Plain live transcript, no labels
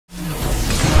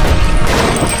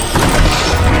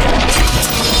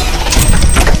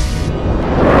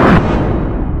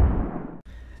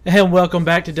And welcome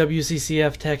back to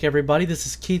WCCF Tech, everybody. This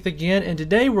is Keith again, and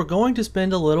today we're going to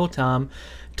spend a little time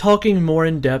talking more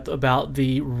in depth about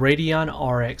the Radeon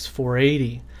RX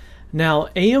 480. Now,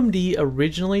 AMD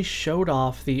originally showed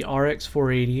off the RX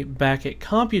 480 back at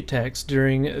Computex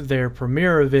during their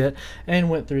premiere of it and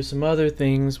went through some other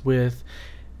things with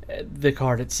the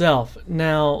card itself.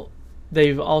 Now,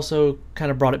 they've also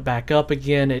kind of brought it back up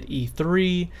again at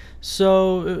E3,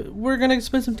 so we're going to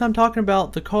spend some time talking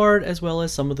about the card as well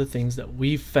as some of the things that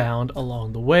we've found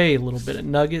along the way, a little bit of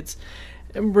nuggets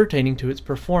and pertaining to its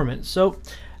performance. So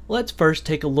let's first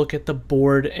take a look at the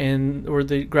board or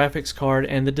the graphics card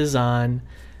and the design.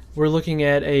 We're looking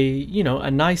at a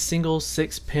nice single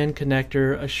 6-pin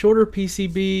connector, a shorter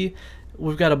PCB.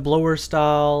 We've got a blower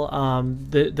style.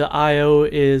 The I/O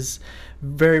is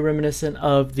very reminiscent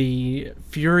of the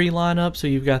Fury lineup. So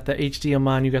you've got the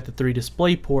HDMI and you've got the 3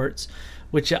 display ports,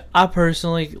 which I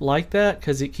personally like that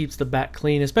because it keeps the back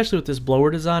clean, especially with this blower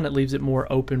design. It leaves it more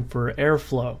open for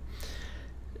airflow.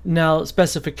 Now,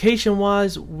 specification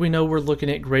wise, we know we're looking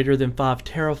at greater than 5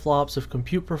 teraflops of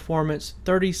compute performance,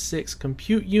 36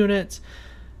 compute units,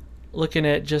 looking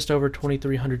at just over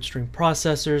 2300 string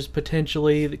processors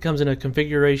potentially. That comes in a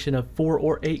configuration of 4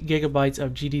 or 8 gigabytes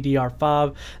of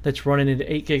GDDR5 that's running at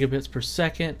 8 gigabits per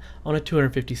second on a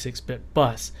 256-bit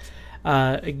bus.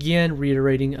 Again,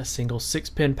 reiterating, a single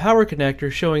 6-pin power connector,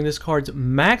 showing this card's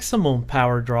maximum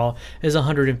power draw is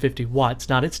 150 watts.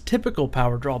 Not its typical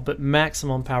power draw, but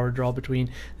maximum power draw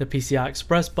between the PCI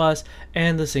Express bus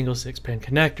and the single 6-pin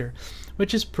connector,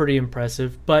 which is pretty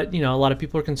impressive. But a lot of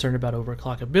people are concerned about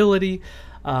overclockability.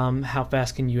 How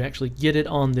fast can you actually get it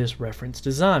on this reference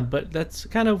design? But that's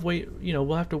kind of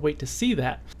we'll have to wait to see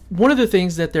that. One of the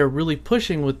things that they're really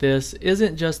pushing with this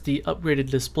isn't just the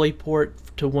upgraded display port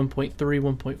to 1.3,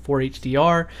 1.4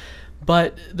 HDR,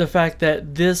 but the fact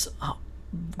that this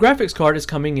graphics card is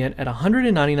coming in at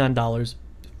 $199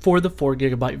 for the 4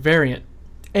 gigabyte variant,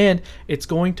 and it's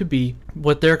going to be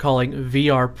what they're calling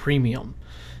VR premium.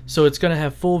 So it's going to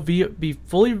have be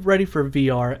fully ready for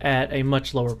VR at a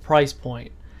much lower price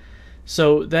point.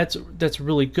 So that's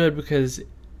really good because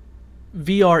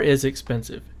VR is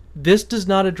expensive. This does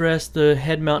not address the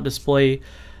head mount display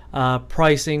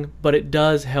pricing, but it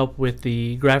does help with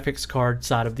the graphics card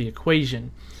side of the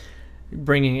equation,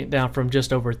 bringing it down from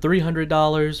just over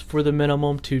 $300 for the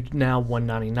minimum to now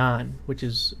 $199, which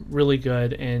is really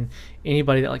good. And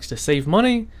anybody that likes to save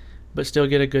money but still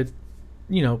get a good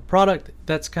product,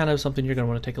 that's kind of something you're going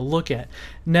to want to take a look at.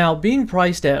 Now, being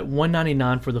priced at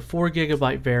 $199 for the 4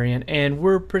 gigabyte variant, and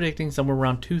we're predicting somewhere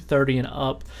around $230 and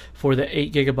up for the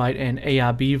 8 gigabyte and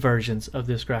AIB versions of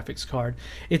this graphics card,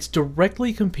 it's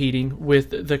directly competing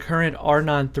with the current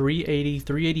R9 380,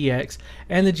 380X,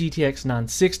 and the GTX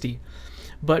 960.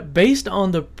 But based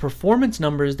on the performance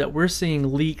numbers that we're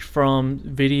seeing leaked from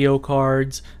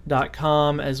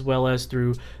videocards.com as well as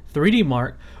through 3D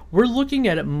Mark, we're looking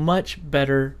at a much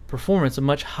better performance, a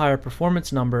much higher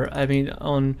performance number. I mean,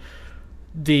 on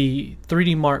the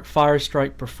 3D Mark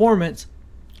Firestrike performance,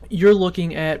 you're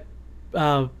looking at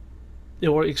Firestrike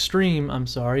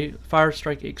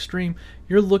Extreme,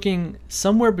 you're looking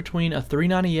somewhere between a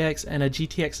 390X and a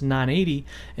GTX 980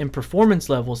 in performance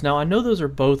levels. Now, I know those are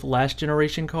both last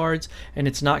generation cards, and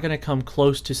it's not going to come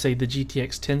close to, say, the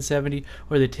GTX 1070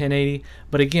 or the 1080,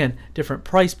 but again, different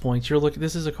price points.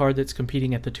 This is a card that's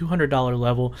competing at the $200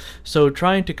 level, so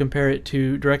trying to compare it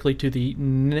directly to the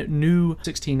new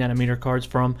 16 nanometer cards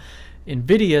from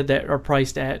NVIDIA that are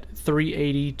priced at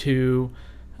 $380 to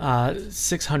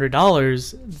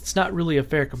 $600, it's not really a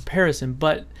fair comparison.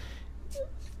 But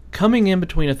coming in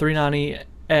between a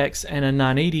 390X and a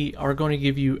 980 are going to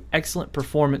give you excellent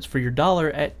performance for your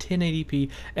dollar at 1080p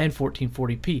and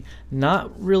 1440p.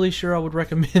 Not really sure I would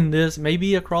recommend this.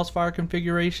 Maybe a Crossfire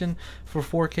configuration for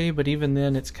 4K, but even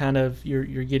then it's kind of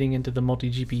you're getting into the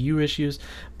multi-GPU issues,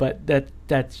 but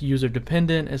that's user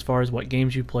dependent as far as what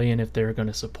games you play and if they're going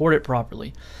to support it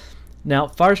properly. Now,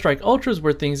 Firestrike Ultra is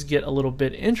where things get a little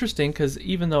bit interesting, because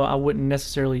even though I wouldn't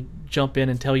necessarily jump in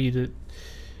and tell you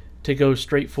to go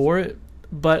straight for it,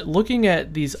 but looking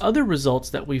at these other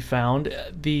results that we found,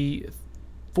 the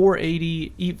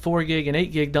 480, 4 gig, and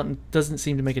 8 gig doesn't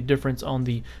seem to make a difference on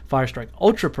the Firestrike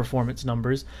Ultra performance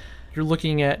numbers. You're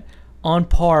looking at on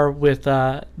par with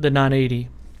the 980,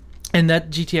 and that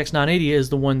GTX 980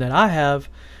 is the one that I have,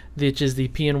 which is the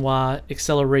PNY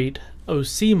Accelerate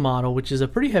OC model, which is a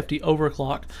pretty hefty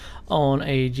overclock on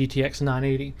a GTX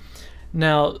 980.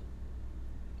 Now,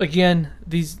 again,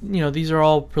 these are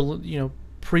all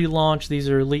pre-launch. These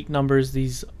are leaked numbers.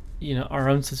 These are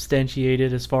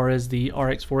unsubstantiated as far as the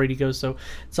RX 480 goes. So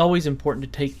it's always important to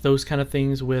take those kind of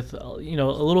things with a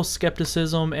little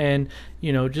skepticism, and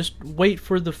just wait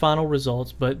for the final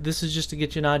results. But this is just to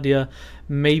get you an idea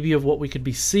maybe of what we could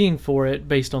be seeing for it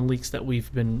based on leaks that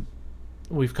we've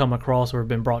come across or have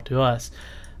been brought to us.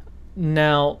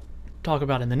 Now, talk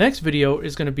about in the next video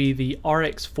is going to be the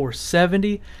RX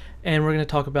 470, and we're going to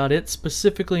talk about it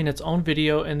specifically in its own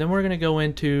video, and then we're going to go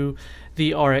into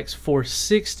the RX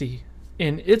 460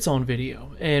 in its own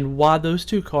video and why those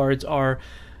two cards are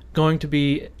going to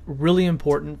be really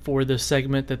important for the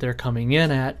segment that they're coming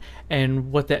in at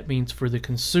and what that means for the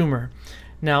consumer.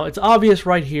 Now, it's obvious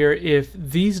right here, if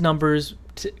these numbers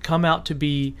come out to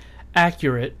be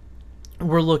accurate,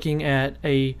 we're looking at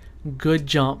a good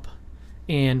jump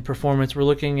in performance. We're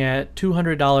looking at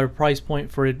 $200 price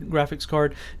point for a graphics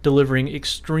card delivering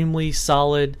extremely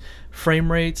solid frame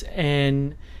rates,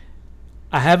 and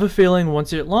I have a feeling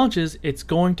once it launches it's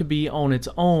going to be on its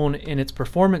own in its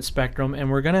performance spectrum,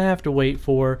 and we're going to have to wait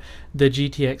for the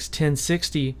GTX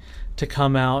 1060 to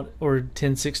come out, or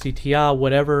 1060 Ti,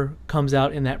 whatever comes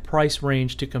out in that price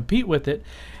range, to compete with it.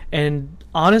 And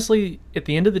honestly, at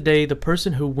the end of the day, the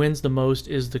person who wins the most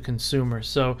is the consumer.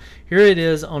 So here it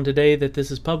is on today that this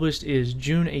is published, is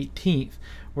June 18th.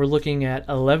 We're looking at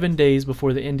 11 days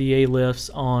before the NDA lifts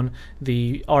on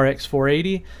the RX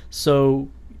 480. So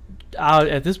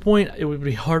at this point, it would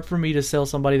be hard for me to sell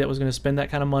somebody that was going to spend that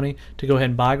kind of money to go ahead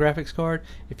and buy a graphics card.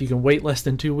 If you can wait less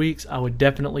than 2 weeks, I would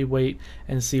definitely wait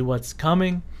and see what's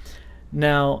coming.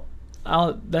 Now,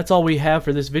 that's all we have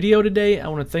for this video today. I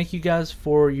want to thank you guys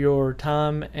for your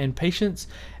time and patience,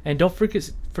 and don't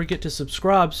forget to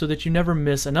subscribe so that you never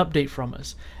miss an update from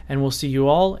us. And we'll see you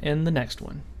all in the next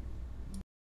one.